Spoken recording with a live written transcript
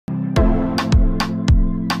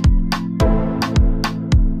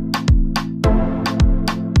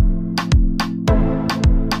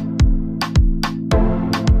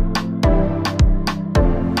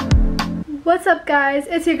What's up guys,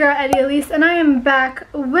 it's your girl EDDYELIZE and I am back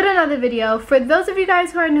with another video. For those of you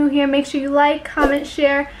guys who are new here, make sure you like, comment,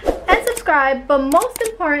 share, and subscribe, but most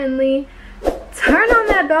importantly, turn on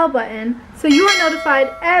that bell button so you are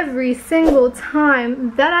notified every single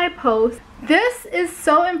time that I post. This is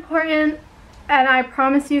so important, and I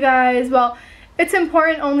promise you guys, well, it's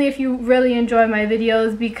important only if you really enjoy my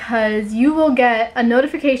videos, because you will get a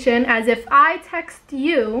notification as if I text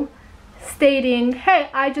you stating, hey,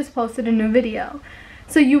 I just posted a new video.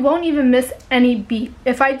 So you won't even miss any beat.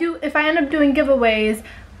 If I end up doing giveaways,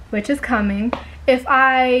 which is coming, if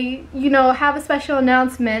I, have a special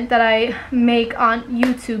announcement that I make on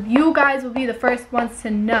YouTube, you guys will be the first ones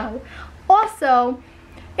to know. Also,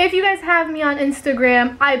 if you guys have me on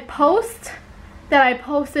Instagram, I post that I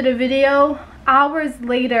posted a video hours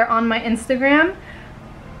later on my Instagram,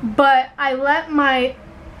 but I let my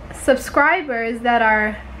subscribers that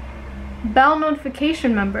are bell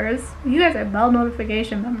notification members, you guys are bell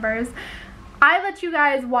notification members, I let you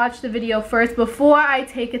guys watch the video first before I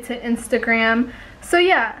take it to Instagram. So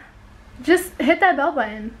yeah, just hit that bell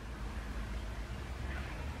button.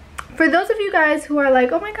 For those of you guys who are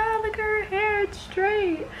like, oh my god, look at her hair, it's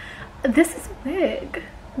straight, this is a wig.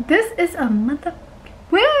 This is a mother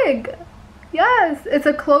wig. Yes, it's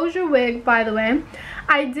a closure wig, by the way.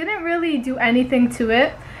 I didn't really do anything to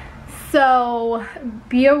it, so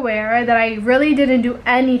be aware that I really didn't do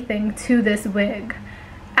anything to this wig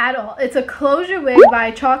at all. It's a closure wig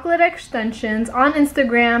by Chocolate Extensions on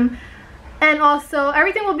Instagram, and also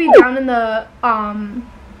everything will be down in the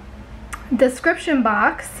description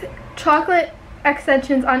box. Chocolate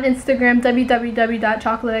Extensions on Instagram,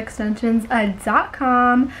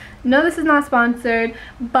 www.chocolateextensions.com. No, this is not sponsored,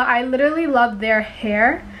 but I literally love their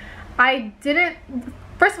hair.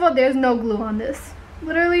 First of all, there's no glue on this.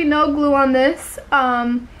 Literally no glue on this.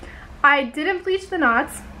 I didn't bleach the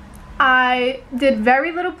knots. I did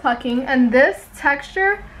very little plucking, and this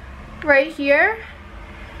texture right here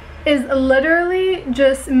is literally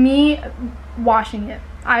just me washing it.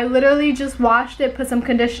 I literally just washed it, put some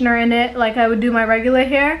conditioner in it like I would do my regular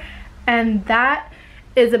hair, and that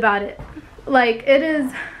is about it. Like, it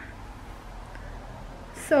is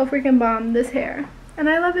so freaking bomb, this hair, and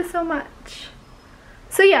I love it so much.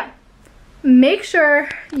 So yeah, make sure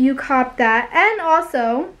you cop that. And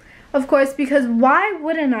also, of course, because why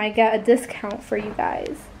wouldn't I get a discount for you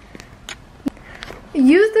guys?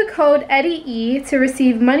 Use the code EDDYE to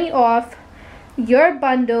receive money off your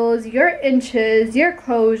bundles, your inches, your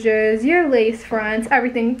closures, your lace fronts,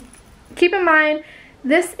 everything. Keep in mind,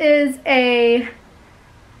 this is I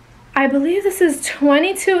believe this is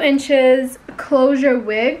 22 inches closure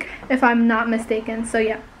wig, if I'm not mistaken. So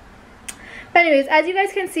yeah. But anyways, as you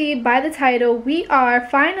guys can see by the title, we are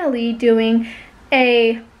finally doing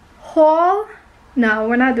a haul. No,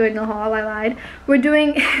 we're not doing a haul, I lied. We're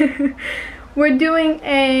doing we're doing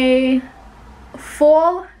a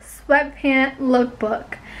fall sweatpant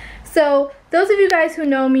lookbook. So those of you guys who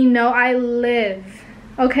know me know I live,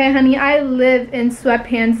 okay honey, I live in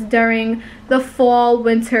sweatpants during the fall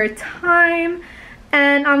winter time,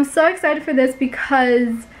 and I'm so excited for this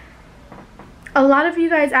because a lot of you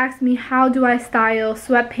guys ask me, how do I style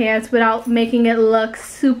sweatpants without making it look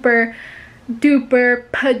super duper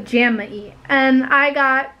pajama-y? And I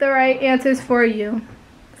got the right answers for you,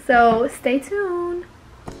 so stay tuned.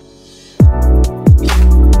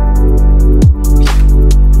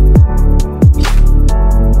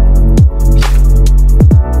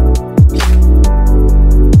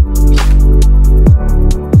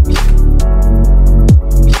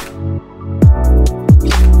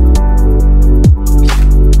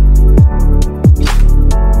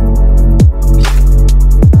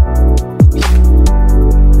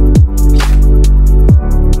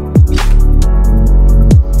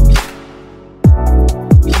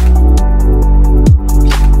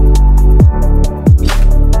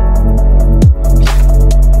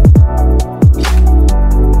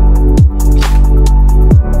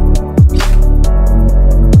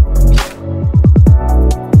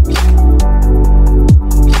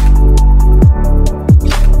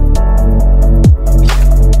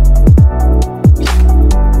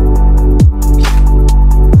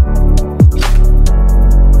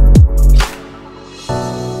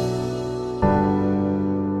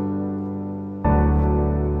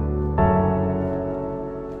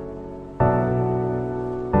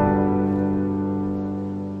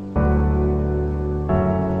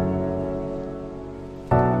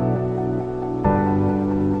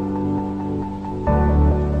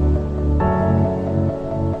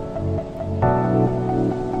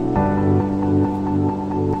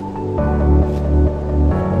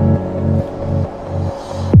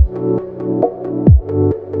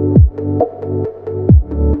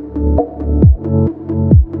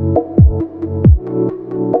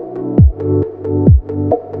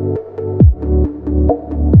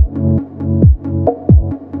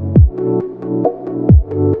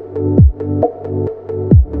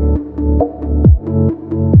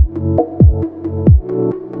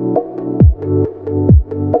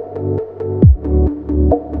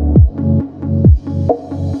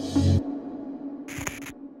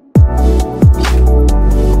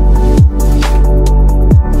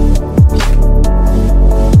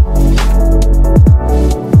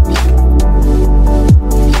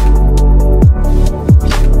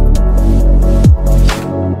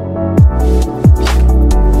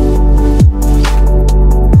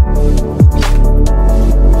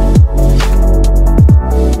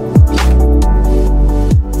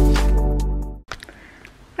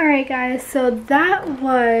 so that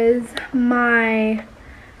was my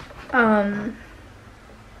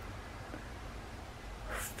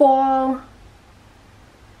fall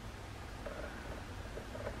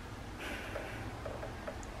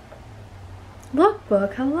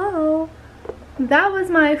lookbook. Hello. That was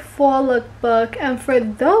my fall lookbook, and for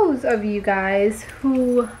those of you guys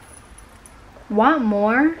who want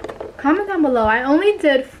more, comment down below. I only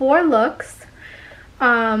did 4 looks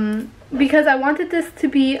because I wanted this to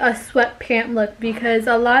be a sweatpant look, because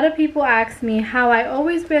a lot of people ask me how I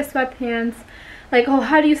always wear sweatpants, like, oh,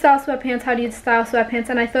 how do you style sweatpants, how do you style sweatpants,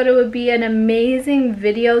 and I thought it would be an amazing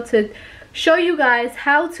video to show you guys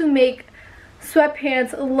how to make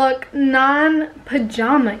sweatpants look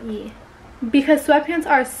non-pajama-y, because sweatpants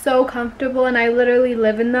are so comfortable and I literally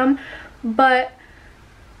live in them, but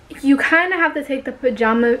you kind of have to take the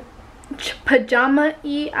pajama-y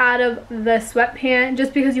out of the sweatpant.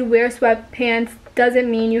 Just because you wear sweatpants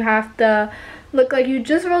doesn't mean you have to look like you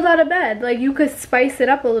just rolled out of bed. Like, you could spice it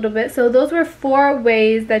up a little bit. So those were 4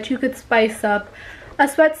 ways that you could spice up a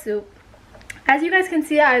sweatsuit. As you guys can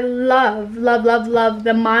see, I love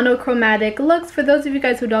the monochromatic looks. For those of you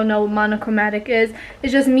guys who don't know what monochromatic is,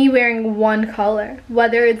 it's just me wearing one color,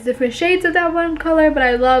 whether it's different shades of that one color, but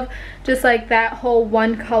I love just like that whole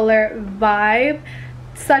one color vibe.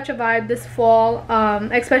 Such a vibe this fall,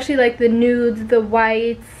 especially like the nudes, the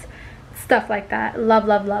whites, stuff like that.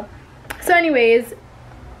 Love. So anyways,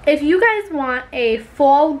 if you guys want a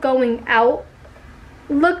fall going out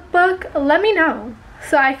lookbook, let me know,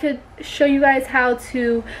 so I could show you guys how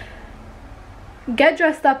to get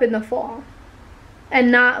dressed up in the fall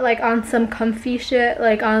and not like on some comfy shit,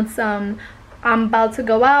 like on some I'm about to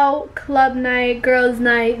go out, club night, girls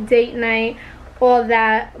night, date night, all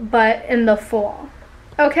that, but in the fall.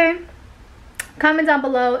 Okay, comment down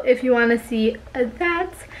below if you want to see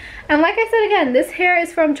that. And like I said again, this hair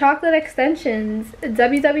is from Chocolate Extensions,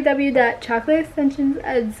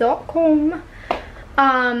 www.chocolateextensions.com.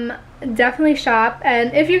 Definitely shop,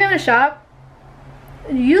 and if you're gonna shop,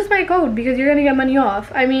 use my code because you're gonna get money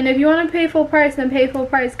off. I mean, if you want to pay full price, then pay full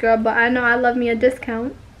price, girl, but I know I love me a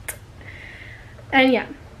discount. And yeah,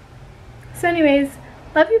 so anyways,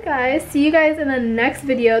 love you guys. See you guys in the next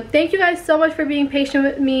video. Thank you guys so much for being patient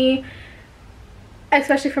with me,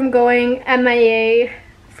 especially from going MIA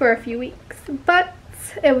for a few weeks, but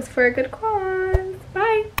it was for a good cause.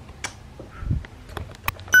 Bye.